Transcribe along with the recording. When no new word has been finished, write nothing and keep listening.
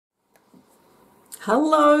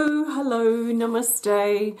Hello,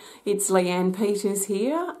 namaste. It's Leanne Peters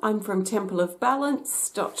here. I'm from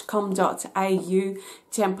templeofbalance.com.au,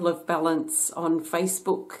 Temple of Balance on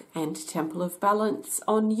Facebook and Temple of Balance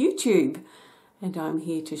on YouTube. And I'm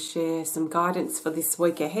here to share some guidance for this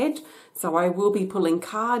week ahead. So I will be pulling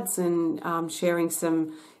cards and sharing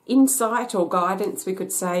some insight or guidance, we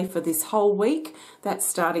could say, for this whole week. That's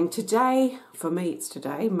starting today. For me, it's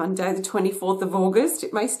today, Monday the 24th of August.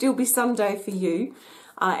 It may still be Sunday for you.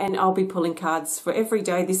 And I'll be pulling cards for every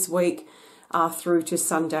day this week through to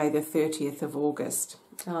Sunday the 30th of August.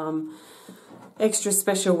 Extra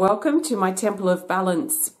special welcome to my Temple of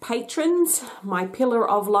Balance patrons, my Pillar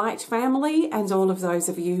of Light family, and all of those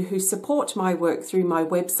of you who support my work through my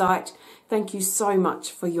website. Thank you so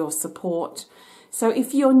much for your support. So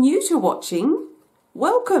if you're new to watching,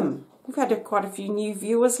 welcome. We've had quite a few new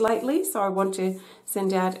viewers lately, so I want to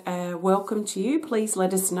send out a welcome to you. Please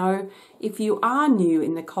let us know if you are new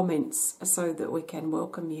in the comments so that we can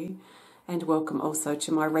welcome you, and welcome also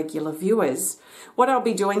to my regular viewers. What I'll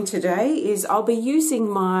be doing today is I'll be using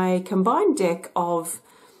my combined deck of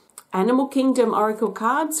Animal Kingdom Oracle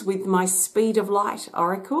cards with my Speed of Light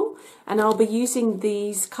Oracle, and I'll be using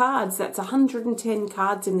these cards. That's 110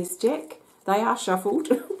 cards in this deck. They are shuffled.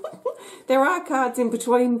 There are cards in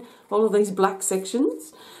between all of these black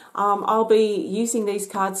sections. I'll be using these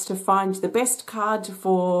cards to find the best card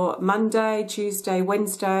for Monday, Tuesday,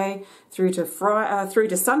 Wednesday, through to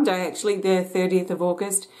Sunday, actually, the 30th of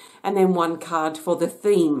August, and then one card for the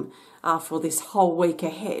theme for this whole week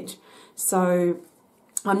ahead. So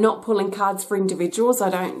I'm not pulling cards for individuals. I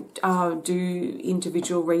don't do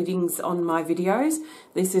individual readings on my videos.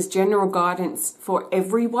 This is general guidance for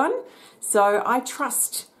everyone. So I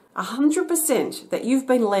trust 100% that you've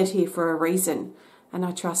been led here for a reason, and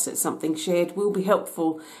I trust that something shared will be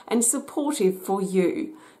helpful and supportive for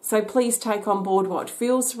you. So please take on board what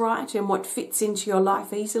feels right and what fits into your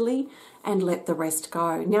life easily, and let the rest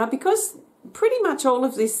go. Now, because pretty much all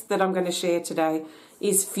of this that I'm going to share today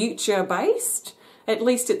is future based, at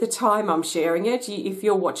least at the time I'm sharing it. If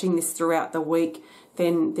you're watching this throughout the week,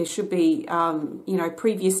 then there should be,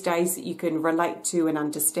 previous days that you can relate to and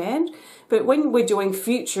understand. But when we're doing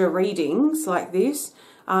future readings like this,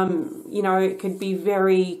 it could be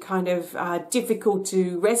very kind of difficult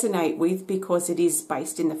to resonate with because it is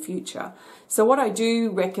based in the future. So what I do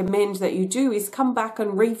recommend that you do is come back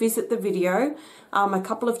and revisit the video a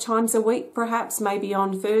couple of times a week, perhaps maybe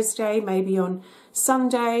on Thursday, maybe on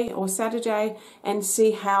Sunday or Saturday, and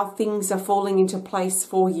see how things are falling into place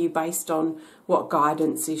for you based on what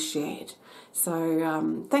guidance is shared.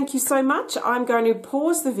 So thank you so much. I'm going to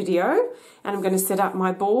pause the video and I'm going to set up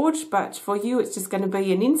my board, but for you it's just going to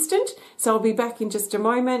be an instant. So I'll be back in just a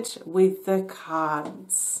moment with the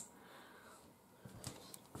cards.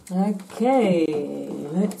 Okay,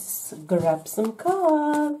 let's grab some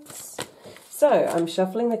cards. So I'm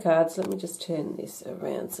shuffling the cards. Let me just turn this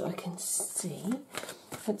around so I can see.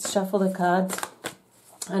 Let's shuffle the cards.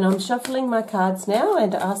 And I'm shuffling my cards now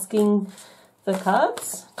and asking the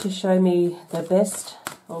cards to show me the best,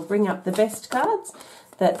 or bring up the best cards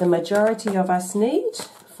that the majority of us need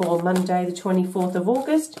for Monday the 24th of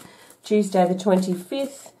August, Tuesday the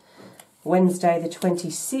 25th, Wednesday the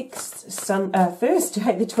 26th,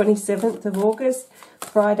 Thursday the 27th of August,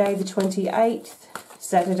 Friday the 28th,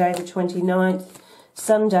 Saturday the 29th,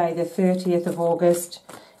 Sunday the 30th of August,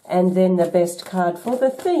 and then the best card for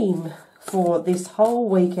the theme for this whole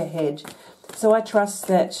week ahead. So I trust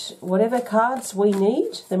that whatever cards we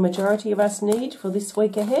need, the majority of us need for this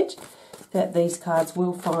week ahead, that these cards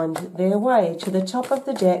will find their way to the top of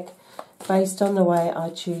the deck based on the way I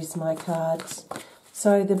choose my cards.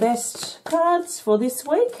 So the best cards for this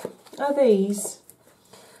week are these.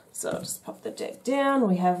 So I'll just pop the deck down.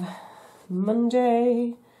 We have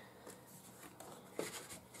Monday,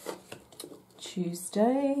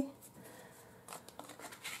 Tuesday,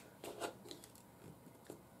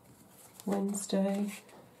 Wednesday,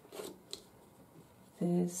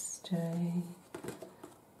 Thursday,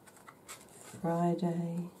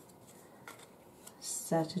 Friday,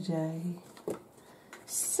 Saturday,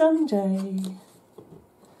 Sunday,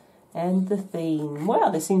 and the theme.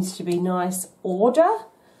 Wow, there seems to be nice order,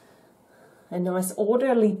 a nice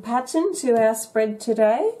orderly pattern to our spread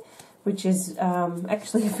today, which is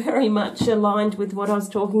actually very much aligned with what I was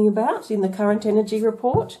talking about in the current energy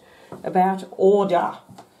report about order.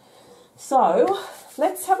 So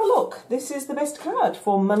let's have a look. This is the best card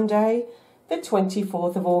for Monday the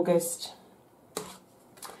 24th of August.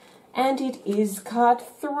 And it is card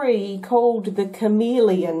 3, called the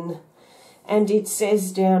Chameleon. And it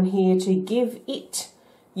says down here to give it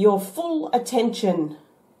your full attention.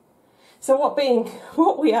 So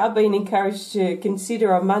what we are being encouraged to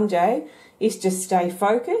consider on Monday is to stay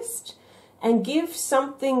focused and give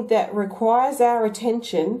something that requires our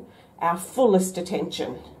attention our fullest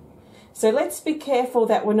attention. So let's be careful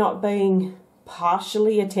that we're not being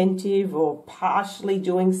partially attentive or partially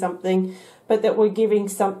doing something, but that we're giving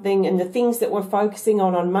something, and the things that we're focusing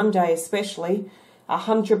on Monday especially,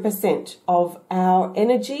 100% of our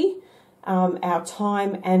energy, our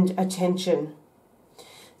time and attention.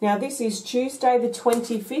 Now this is Tuesday the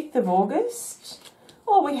 25th of August.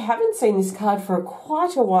 Oh, we haven't seen this card for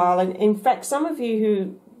quite a while, and in fact some of you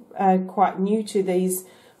who are quite new to these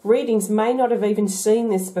readings may not have even seen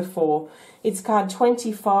this before. It's card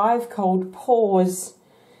 25 called Pause,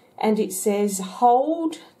 and it says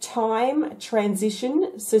hold, time,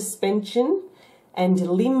 transition, suspension and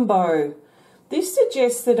limbo. This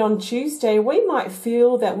suggests that on Tuesday we might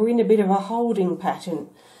feel that we're in a bit of a holding pattern.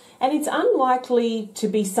 And it's unlikely to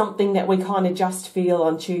be something that we kind of just feel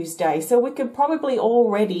on Tuesday. So we could probably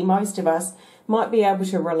already, most of us, might be able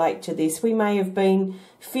to relate to this. We may have been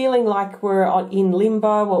feeling like we're in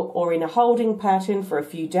limbo or in a holding pattern for a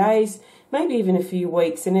few days, maybe even a few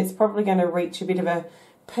weeks, and it's probably going to reach a bit of a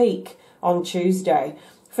peak on Tuesday.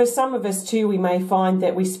 For some of us too, we may find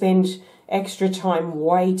that we spend extra time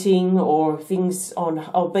waiting or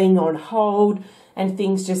being on hold, and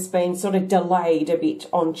things just being sort of delayed a bit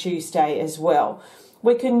on Tuesday as well.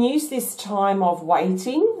 We can use this time of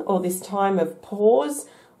waiting or this time of pause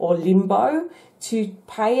or limbo to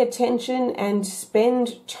pay attention and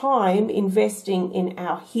spend time investing in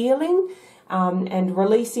our healing and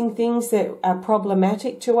releasing things that are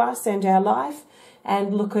problematic to us and our life,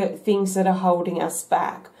 and look at things that are holding us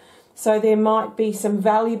back. So there might be some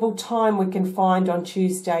valuable time we can find on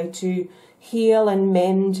Tuesday to heal and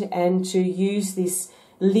mend, and to use this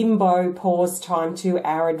limbo pause time to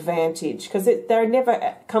our advantage, because they're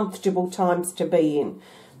never comfortable times to be in.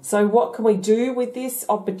 So what can we do with this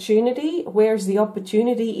opportunity? Where is the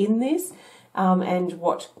opportunity in this? And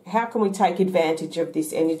how can we take advantage of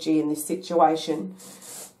this energy in this situation?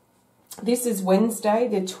 This is Wednesday,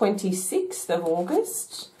 the 26th of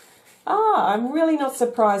August. I'm really not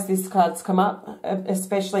surprised this card's come up,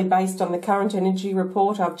 especially based on the current energy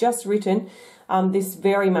report I've just written. This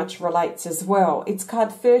very much relates as well. It's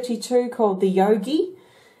card 32 called the Yogi,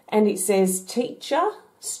 and it says teacher,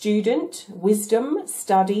 student, wisdom,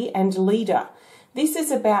 study and leader. This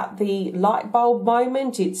is about the light bulb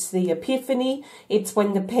moment. It's the epiphany. It's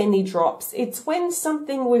when the penny drops. It's when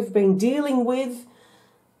something we've been dealing with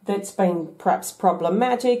that's been perhaps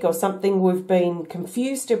problematic or something we've been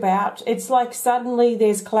confused about, it's like suddenly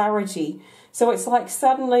there's clarity. So it's like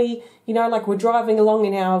suddenly, like we're driving along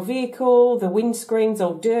in our vehicle, the windscreen's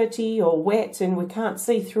all dirty or wet and we can't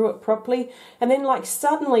see through it properly. And then like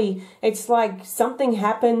suddenly it's like something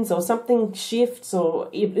happens or something shifts or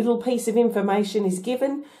a little piece of information is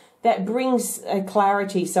given that brings a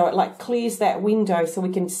clarity. So it like clears that window so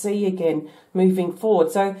we can see again moving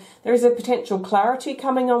forward. So there is a potential clarity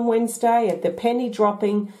coming on Wednesday, at the penny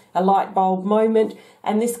dropping, a light bulb moment.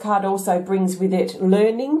 And this card also brings with it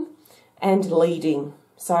learning and leading.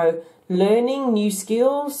 So learning new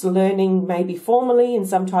skills, learning maybe formally in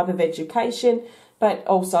some type of education, but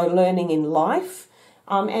also learning in life,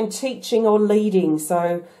 and teaching or leading.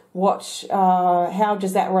 So how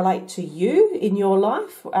does that relate to you in your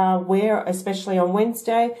life? Where, especially on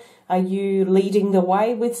Wednesday, are you leading the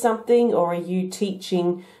way with something, or are you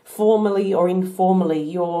teaching formally or informally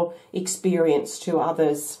your experience to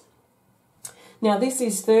others? Now this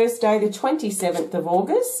is Thursday the 27th of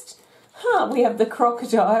August. We have the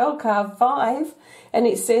crocodile, card 5, and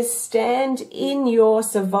it says stand in your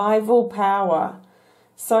survival power.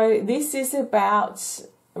 So this is about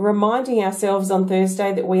reminding ourselves on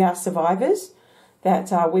Thursday that we are survivors,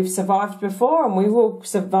 that we've survived before and we will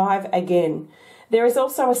survive again. There is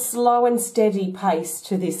also a slow and steady pace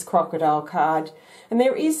to this crocodile card. And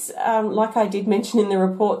there is, like I did mention in the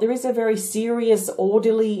report, there is a very serious,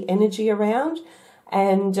 orderly energy around.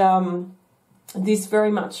 And this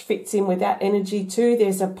very much fits in with that energy too.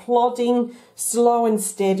 There's a plodding, slow and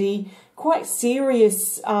steady, quite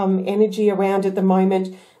serious energy around at the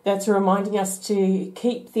moment that's reminding us to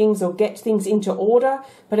keep things or get things into order,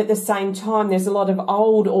 but at the same time there's a lot of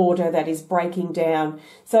old order that is breaking down.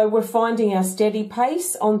 So we're finding our steady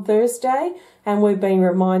pace on Thursday, and we're being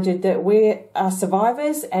reminded that we are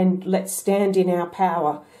survivors and let's stand in our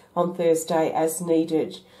power on Thursday as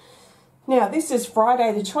needed. Now this is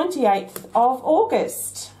Friday the 28th of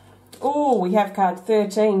August. Oh, we have card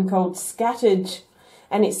 13 called Scattered.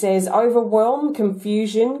 and it says overwhelm,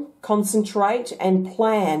 confusion, concentrate and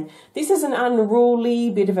plan. This is an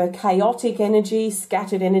unruly, bit of a chaotic energy,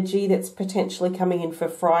 scattered energy that's potentially coming in for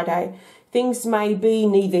Friday. Things may be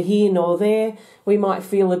neither here nor there. We might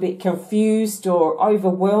feel a bit confused or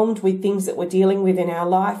overwhelmed with things that we're dealing with in our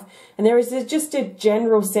life. And there is just a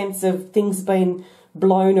general sense of things being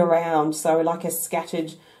blown around, so like a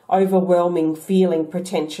scattered, overwhelming feeling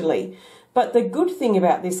potentially. But the good thing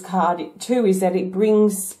about this card too is that it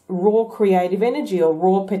brings raw creative energy or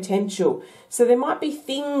raw potential. So there might be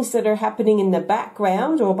things that are happening in the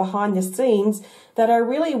background or behind the scenes that are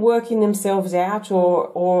really working themselves out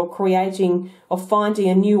or creating or finding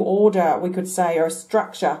a new order, we could say, or a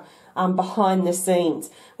structure behind the scenes.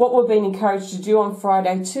 What we've been encouraged to do on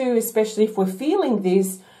Friday too, especially if we're feeling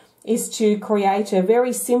this, is to create a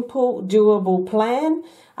very simple, doable plan,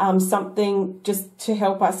 something just to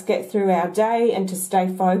help us get through our day and to stay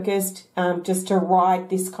focused, just to ride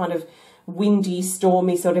this kind of windy,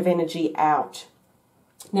 stormy sort of energy out.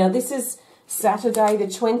 Now, this is Saturday the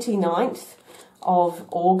 29th of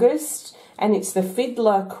August, and it's the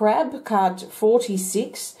Fiddler Crab, card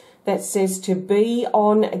 46, that says to be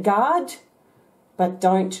on guard, but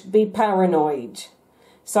don't be paranoid.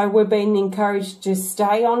 So we're being encouraged to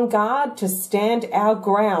stay on guard, to stand our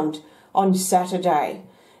ground on Saturday.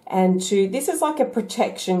 And this is like a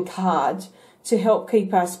protection card to help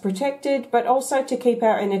keep us protected, but also to keep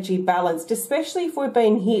our energy balanced, especially if we're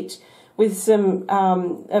being hit with some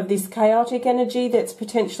of this chaotic energy that's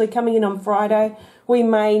potentially coming in on Friday. We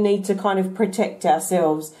may need to kind of protect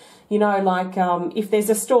ourselves. You know, like if there's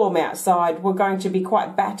a storm outside, we're going to be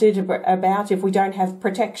quite battered about if we don't have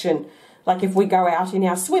protection. Like if we go out in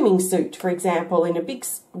our swimming suit, for example, in a big,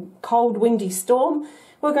 cold, windy storm,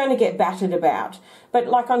 we're going to get battered about. But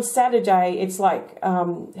like on Saturday, it's like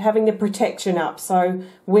having the protection up. So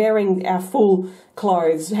wearing our full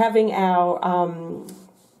clothes, having our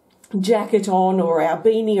jacket on, or our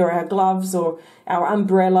beanie, or our gloves, or our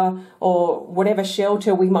umbrella, or whatever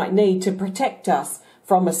shelter we might need to protect us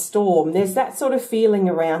from a storm. There's that sort of feeling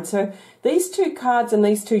around. So these two cards and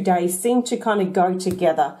these 2 days seem to kind of go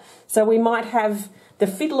together. So we might have the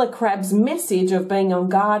Fiddler Crab's message of being on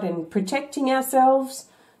guard and protecting ourselves,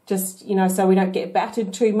 just, you know, so we don't get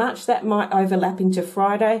battered too much. That might overlap into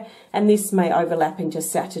Friday, and this may overlap into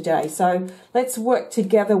Saturday. So let's work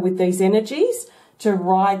together with these energies to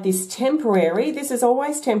ride this temporary, this is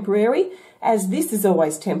always temporary, as this is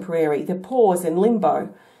always temporary, the pause and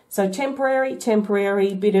limbo. So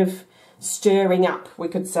temporary, bit of stirring up, we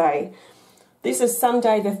could say. This is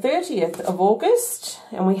Sunday the 30th of August,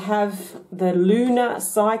 and we have the lunar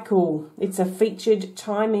cycle. It's a featured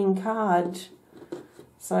timing card.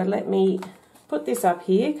 So let me put this up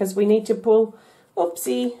here because we need to pull,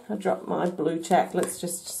 oopsie, I dropped my blue tack. Let's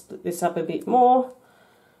just split this up a bit more.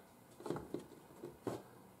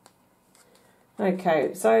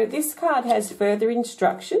 Okay, so this card has further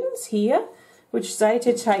instructions here, which say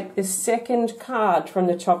to take the second card from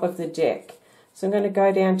the top of the deck. So I'm going to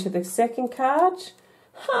go down to the second card.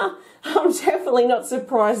 I'm definitely not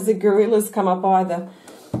surprised the gorilla's come up either.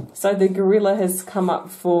 So the gorilla has come up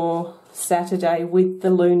for Saturday with the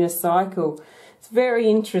lunar cycle. It's very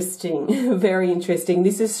interesting, very interesting.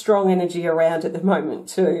 This is strong energy around at the moment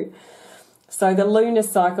too. So the lunar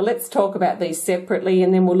cycle, let's talk about these separately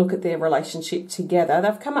and then we'll look at their relationship together.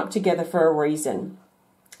 They've come up together for a reason.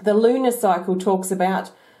 The lunar cycle talks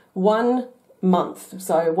about 1 month,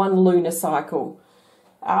 so one lunar cycle.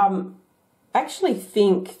 I actually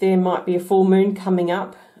think there might be a full moon coming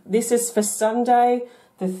up. This is for Sunday,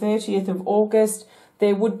 the 30th of August.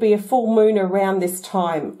 There would be a full moon around this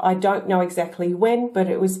time. I don't know exactly when, but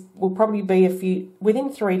will probably be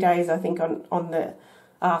within 3 days, I think,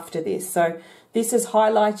 after this. So this is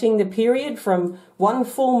highlighting the period from one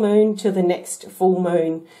full moon to the next full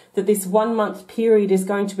moon, that this 1 month period is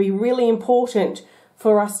going to be really important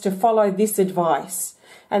for us to follow this advice.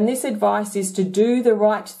 And this advice is to do the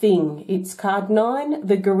right thing. It's card 9,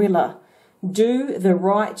 the gorilla. Do the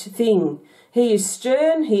right thing. He is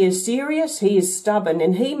stern, he is serious, he is stubborn,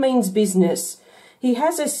 and he means business. He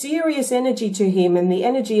has a serious energy to him, and the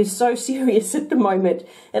energy is so serious at the moment,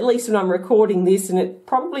 at least when I'm recording this, and it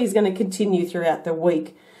probably is going to continue throughout the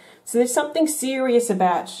week. So there's something serious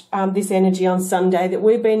about this energy on Sunday that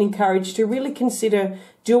we're being encouraged to really consider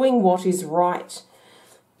doing what is right.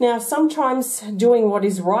 Now, sometimes doing what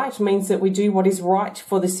is right means that we do what is right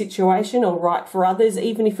for the situation or right for others,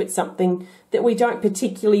 even if it's something that we don't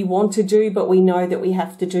particularly want to do, but we know that we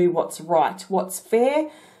have to do what's right, what's fair,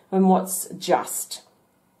 and what's just.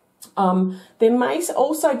 There may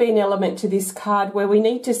also be an element to this card where we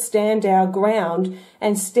need to stand our ground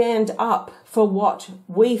and stand up for what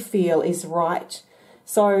we feel is right.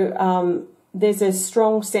 So there's a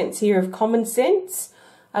strong sense here of common sense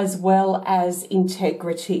as well as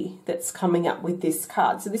integrity that's coming up with this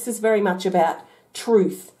card. So this is very much about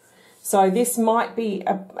truth. So this might be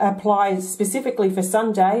applied specifically for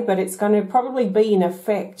Sunday, but it's going to probably be in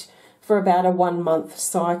effect for about a 1 month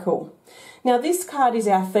cycle. Now this card is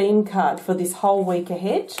our theme card for this whole week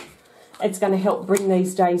ahead. It's going to help bring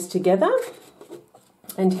these days together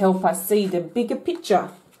and help us see the bigger picture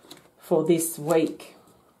for this week.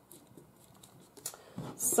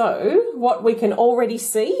 So what we can already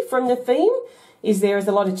see from the theme is there is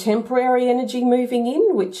a lot of temporary energy moving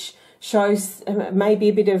in, which shows maybe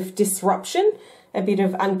a bit of disruption, a bit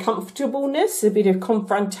of uncomfortableness, a bit of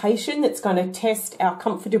confrontation that's going to test our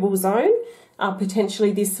comfortable zone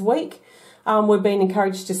potentially this week. We've been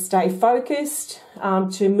encouraged to stay focused,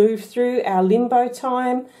 to move through our limbo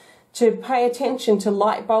time, to pay attention to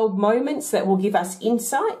light bulb moments that will give us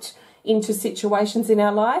insight into situations in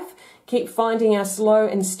our life. Keep finding our slow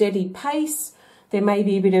and steady pace. There may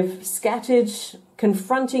be a bit of scattered,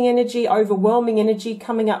 confronting energy, overwhelming energy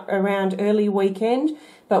coming up around early weekend,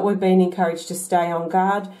 but we've been encouraged to stay on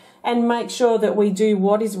guard and make sure that we do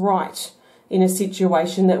what is right in a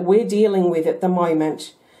situation that we're dealing with at the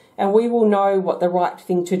moment. And we will know what the right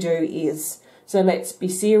thing to do is. So let's be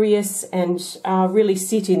serious and really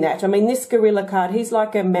sit in that. I mean, this gorilla card, he's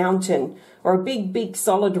like a mountain or a big, big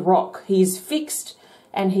solid rock. He is fixed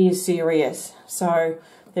and he is serious. So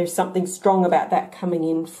there's something strong about that coming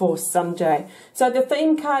in for Sunday. So the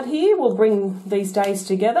theme card here will bring these days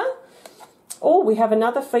together. Oh, we have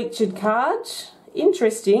another featured card.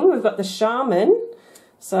 Interesting. We've got the Shaman.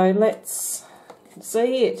 So let's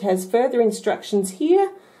see. It has further instructions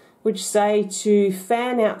here, which say to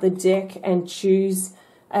fan out the deck and choose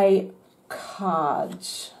a card.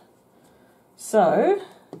 So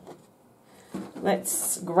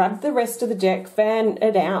let's grab the rest of the deck, fan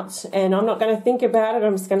it out, and I'm not going to think about it.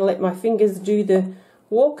 I'm just going to let my fingers do the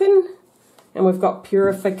walking. And we've got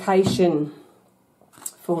purification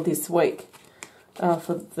for this week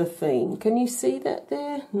for the theme. Can you see that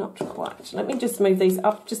there? Not quite. Let me just move these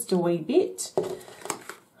up just a wee bit.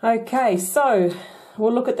 Okay, so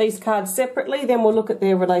we'll look at these cards separately, then we'll look at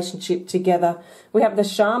their relationship together. We have the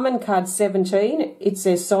Shaman card 17. It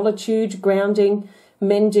says solitude, grounding,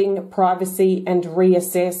 mending, privacy, and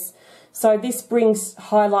reassess. So this brings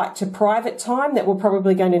highlight to private time that we're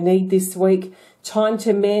probably going to need this week. Time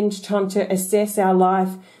to mend, time to assess our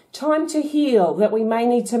life, time to heal that we may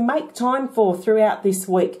need to make time for throughout this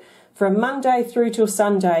week, from Monday through till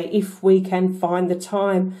Sunday, if we can find the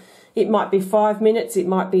time. It might be 5 minutes, it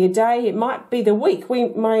might be a day, it might be the week. We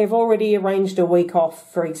may have already arranged a week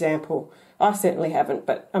off, for example. I certainly haven't,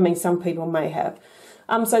 but I mean, some people may have.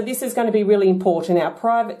 So this is going to be really important, our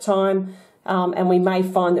private time, and we may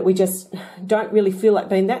find that we just don't really feel like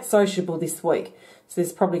being that sociable this week. So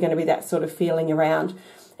there's probably going to be that sort of feeling around.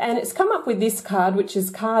 And it's come up with this card, which is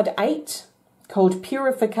card 8, called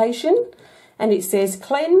Purification. And it says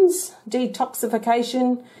cleanse,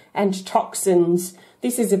 detoxification, and toxins.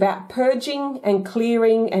 This is about purging and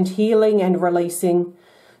clearing and healing and releasing.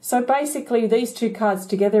 So basically these two cards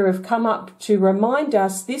together have come up to remind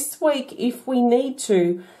us this week, if we need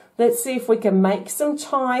to, let's see if we can make some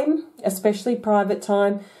time, especially private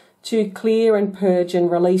time, to clear and purge and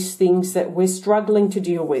release things that we're struggling to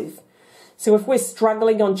deal with. So if we're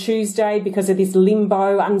struggling on Tuesday because of this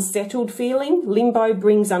limbo, unsettled feeling, limbo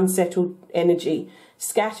brings unsettled energy.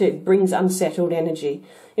 Scattered brings unsettled energy.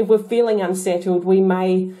 If we're feeling unsettled, we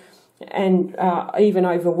may, and even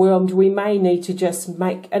overwhelmed, we may need to just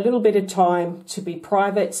make a little bit of time to be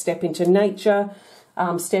private, step into nature,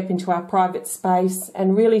 step into our private space,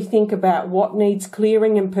 and really think about what needs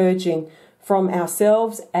clearing and purging from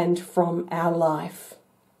ourselves and from our life.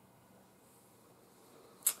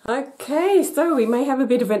 Okay, so we may have a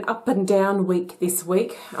bit of an up and down week this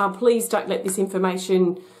week. Please don't let this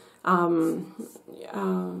information,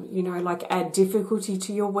 you know, like add difficulty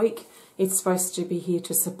to your week. It's supposed to be here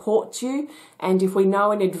to support you. And if we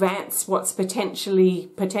know in advance what's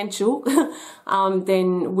potential,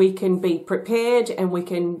 then we can be prepared and we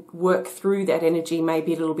can work through that energy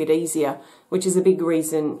maybe a little bit easier, which is a big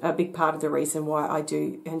part of the reason why I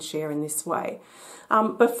do and share in this way.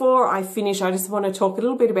 Before I finish, I just want to talk a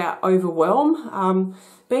little bit about overwhelm.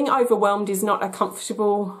 Being overwhelmed is not a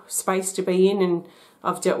comfortable space to be in, and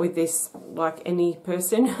I've dealt with this like any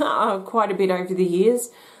person quite a bit over the years.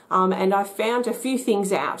 And I found a few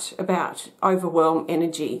things out about overwhelm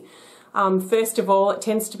energy. First of all, it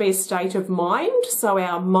tends to be a state of mind. So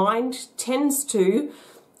our mind tends to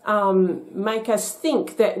make us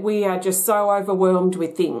think that we are just so overwhelmed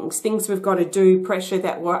with things we've got to do, pressure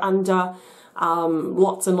that we're under,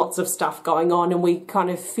 lots and lots of stuff going on, and we kind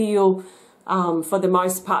of feel for the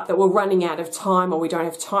most part that we're running out of time, or we don't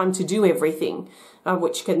have time to do everything,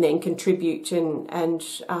 which can then contribute and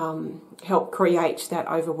help create that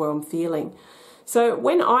overwhelmed feeling. So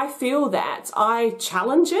when I feel that, I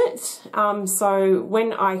challenge it. So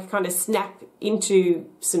when I kind of snap into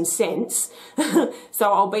some sense,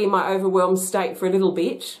 so I'll be in my overwhelmed state for a little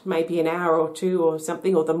bit, maybe an hour or two or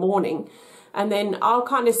something, or the morning, and then I'll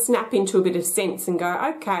kind of snap into a bit of sense and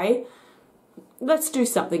go, okay, let's do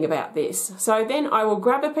something about this. So then I will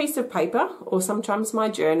grab a piece of paper, or sometimes my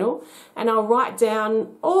journal, and I'll write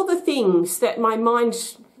down all the things that my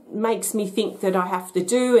mind makes me think that I have to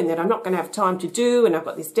do, and that I'm not going to have time to do, and I've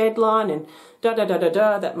got this deadline, and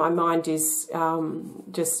that my mind is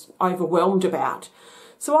just overwhelmed about.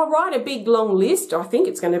 So I'll write a big long list. I think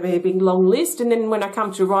it's going to be a big long list, and then when I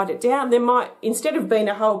come to write it down, there might, instead of being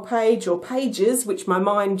a whole page or pages, which my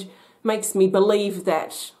mind makes me believe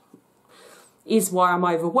that is why I'm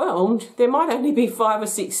overwhelmed, there might only be 5 or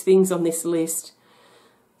 6 things on this list.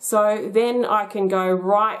 So then I can go,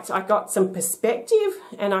 right, I got some perspective,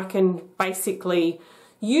 and I can basically,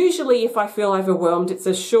 usually if I feel overwhelmed, it's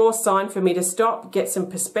a sure sign for me to stop, get some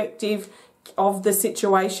perspective of the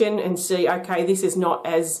situation and see, okay, this is not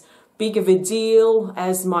as big of a deal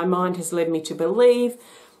as my mind has led me to believe.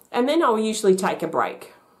 And then I'll usually take a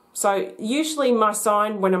break. So usually my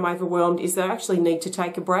sign when I'm overwhelmed is that I actually need to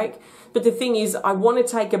take a break. But the thing is, I want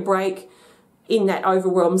to take a break in that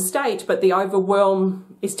overwhelmed state, but the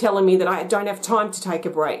overwhelm is telling me that I don't have time to take a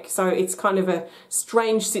break. So it's kind of a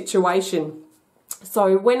strange situation.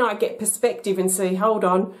 So when I get perspective and see, hold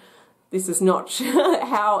on, this is not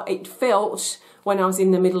how it felt when I was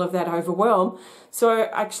in the middle of that overwhelm. So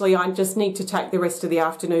actually I just need to take the rest of the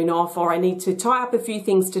afternoon off, or I need to tie up a few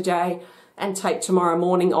things today and take tomorrow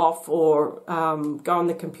morning off, or go on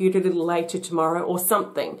the computer a little later tomorrow or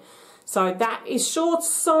something. So that is short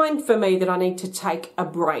sign for me that I need to take a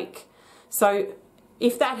break. So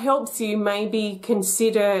if that helps you, maybe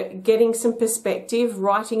consider getting some perspective,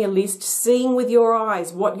 writing a list, seeing with your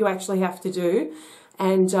eyes what you actually have to do.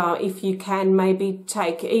 And if you can, maybe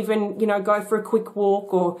take even, go for a quick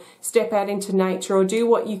walk, or step out into nature, or do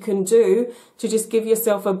what you can do to just give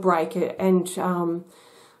yourself a break and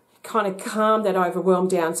kind of calm that overwhelm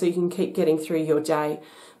down so you can keep getting through your day.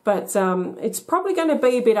 But it's probably going to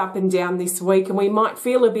be a bit up and down this week, and we might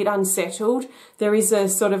feel a bit unsettled. There is a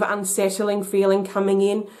sort of unsettling feeling coming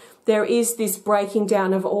in. There is this breaking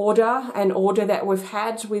down of order that we've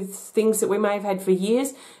had with things that we may have had for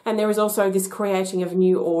years. And there is also this creating of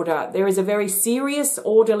new order. There is a very serious,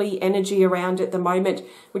 orderly energy around at the moment,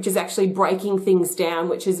 which is actually breaking things down,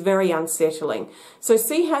 which is very unsettling. So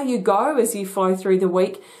see how you go as you flow through the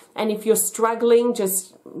week. And if you're struggling,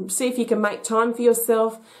 just see if you can make time for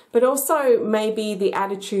yourself, but also maybe the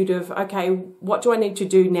attitude of, okay, what do I need to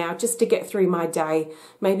do now just to get through my day?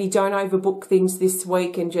 Maybe don't overbook things this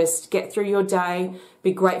week, and just get through your day,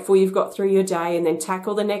 be grateful you've got through your day, and then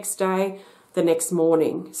tackle the next day, the next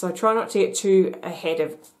morning. So try not to get too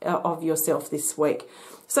ahead of yourself this week.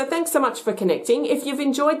 So thanks so much for connecting. If you've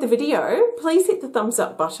enjoyed the video, please hit the thumbs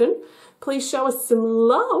up button. Please show us some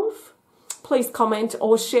love. Please comment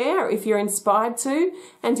or share if you're inspired to.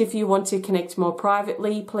 And if you want to connect more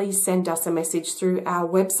privately, please send us a message through our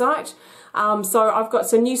website. So I've got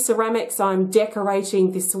some new ceramics I'm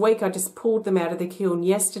decorating this week. I just pulled them out of the kiln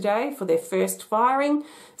yesterday for their first firing.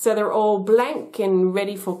 So they're all blank and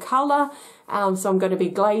ready for colour. So I'm going to be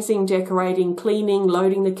glazing, decorating, cleaning,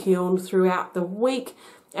 loading the kiln throughout the week.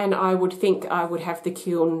 And I would think I would have the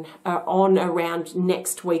kiln on around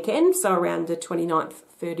next weekend, so around the 29th,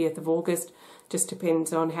 30th of August. Just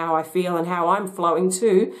depends on how I feel and how I'm flowing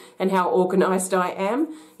too, and how organised I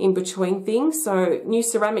am in between things. So new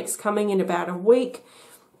ceramics coming in about a week.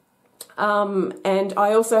 And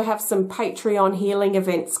I also have some Patreon healing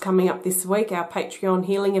events coming up this week. Our Patreon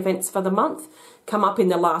healing events for the month come up in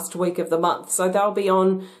the last week of the month. So they'll be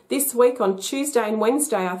on this week on Tuesday and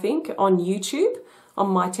Wednesday, I think, on YouTube, on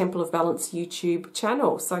my Temple of Balance YouTube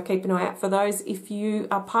channel. So keep an eye out for those if you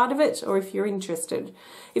are part of it, or if you're interested.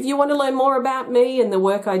 If you want to learn more about me and the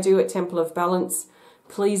work I do at Temple of Balance,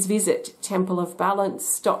 please visit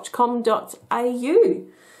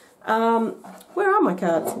templeofbalance.com.au. Where are my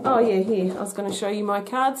cards? Oh yeah, here. I was going to show you my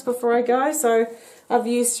cards before I go. So I've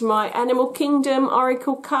used my Animal Kingdom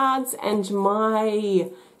Oracle cards and my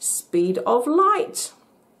Speed of Light.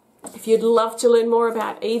 If you'd love to learn more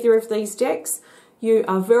about either of these decks, you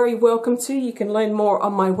are very welcome to. You can learn more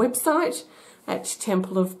on my website at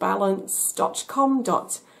templeofbalance.com.au.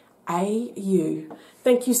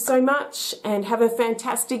 Thank you so much and have a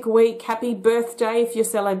fantastic week. Happy birthday if you're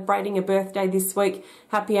celebrating a birthday this week.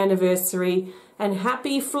 Happy anniversary and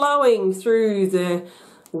happy flowing through the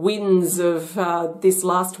winds of this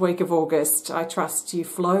last week of August. I trust you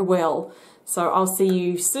flow well. So I'll see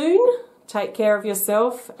you soon. Take care of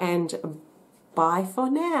yourself and bye for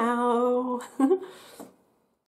now.